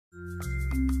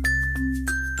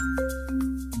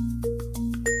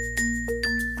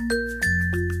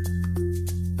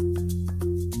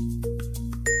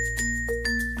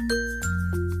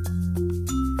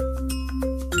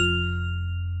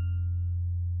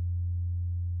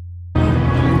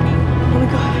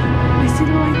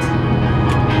light.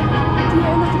 The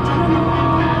end of the tunnel.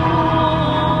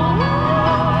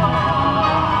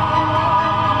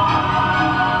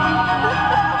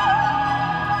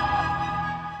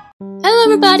 Hello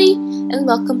everybody, and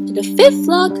welcome to the 5th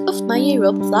vlog of my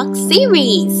Europe vlog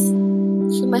series.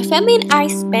 So my family and I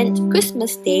spent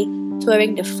Christmas Day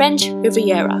touring the French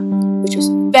Riviera, which was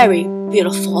very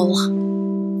beautiful.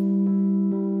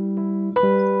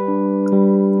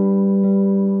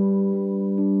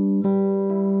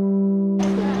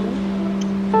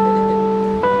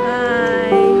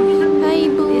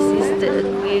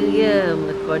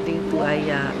 According to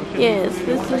Aya. Yes,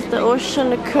 this is the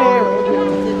ocean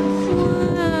aquarium.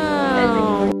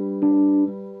 Wow.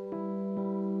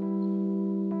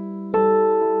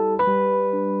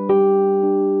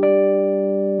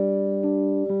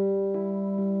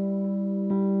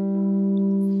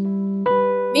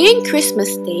 Being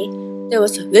Christmas Day, there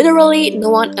was literally no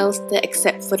one else there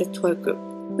except for the tour group,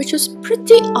 which was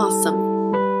pretty awesome.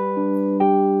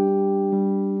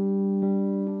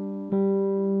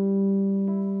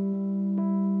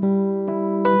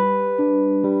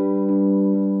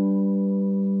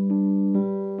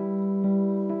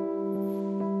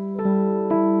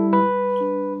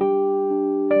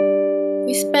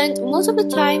 We spent most of the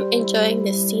time enjoying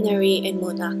the scenery in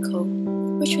Monaco,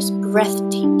 which was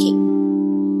breathtaking.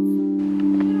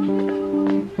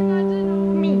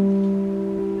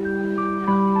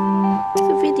 It's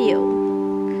a video.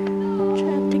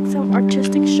 Try to take some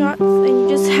artistic shots and you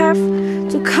just have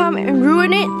to come and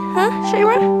ruin it, huh,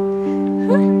 Shayra?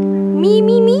 Huh? Me?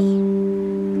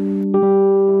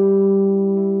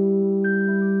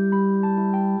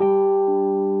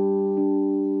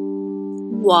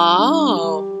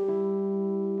 Wow!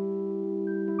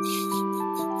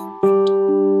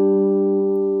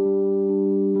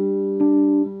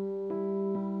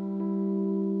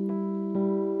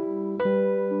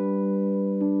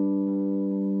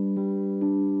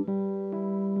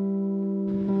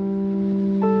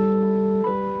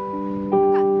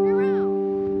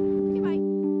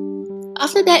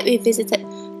 After that, we visited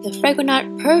the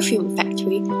Fragonard perfume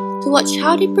factory to watch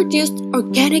how they produced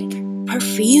organic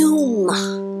perfume.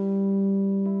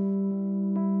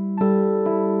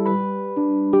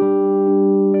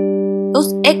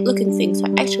 Those egg-looking things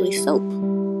are actually soap.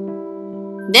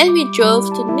 Then we drove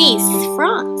to Nice,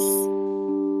 France.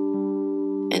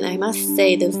 And I must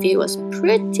say the view was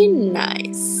pretty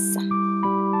nice.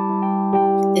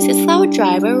 This is our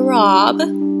driver, Rob.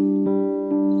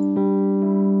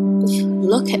 Just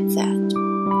look at that.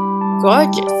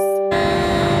 Gorgeous.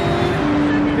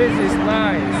 This is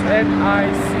nice.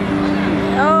 N-I-C-E.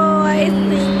 Oh, I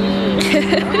see.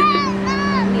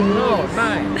 No,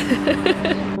 nice.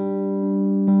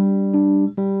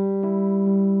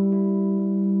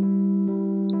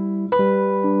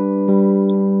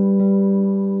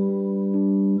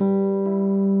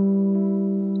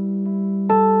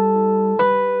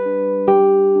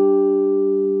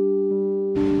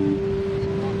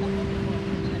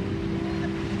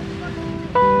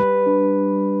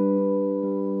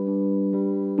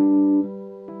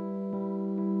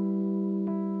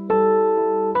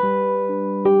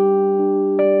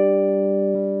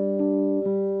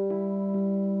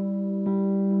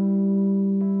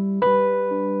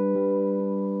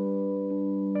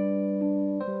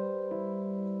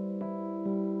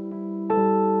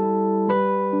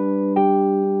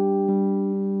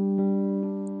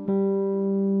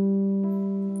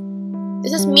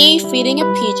 This is me feeding a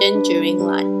pigeon during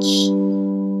lunch.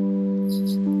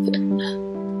 We're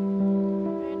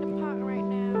in the park right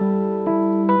now.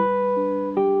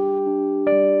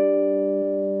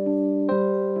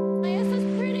 Yes, it's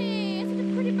pretty. It's a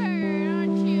pretty bird,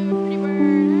 aren't you? A pretty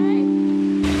bird, right?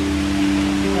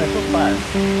 So fast.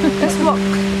 Let's walk.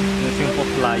 The Singapore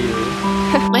flyer.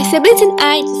 My siblings and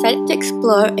I decided to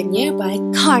explore a nearby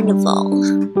carnival.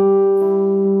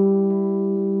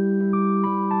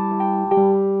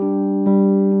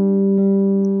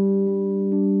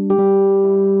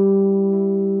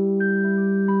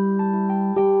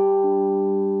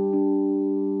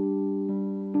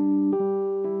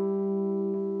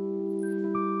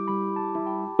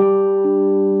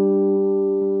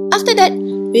 After that,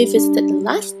 we visited the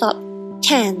last stop,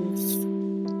 Cannes.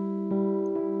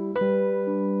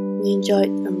 We enjoyed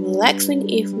a relaxing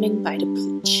evening by the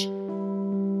beach.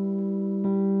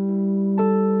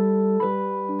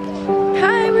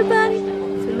 Hi everybody!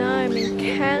 So now I'm in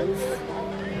Cannes.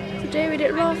 Today we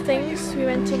did a lot of things. We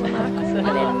went to Monaco and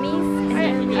then Nice, and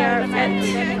then we are at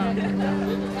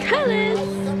Cannes.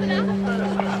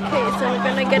 Okay, so we're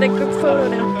gonna get a group photo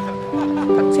now.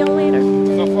 Talk to y'all later.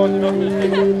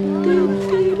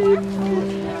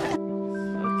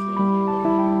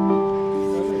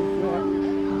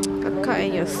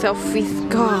 yourself with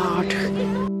God.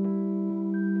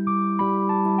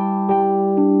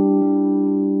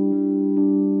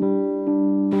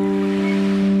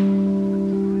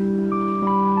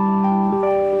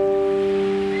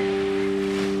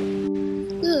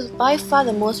 This is by far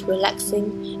the most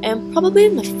relaxing and probably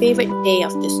my favorite day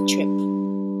of this trip.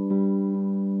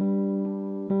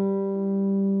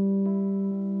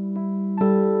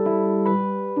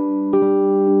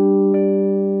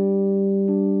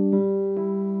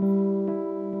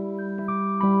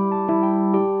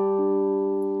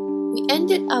 We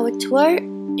ended our tour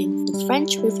in the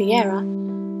French Riviera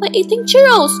by eating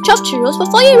churros, chopped churros for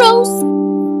 4 euros.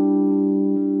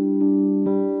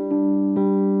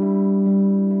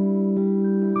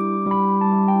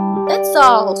 That's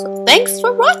all, so thanks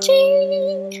for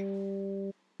watching!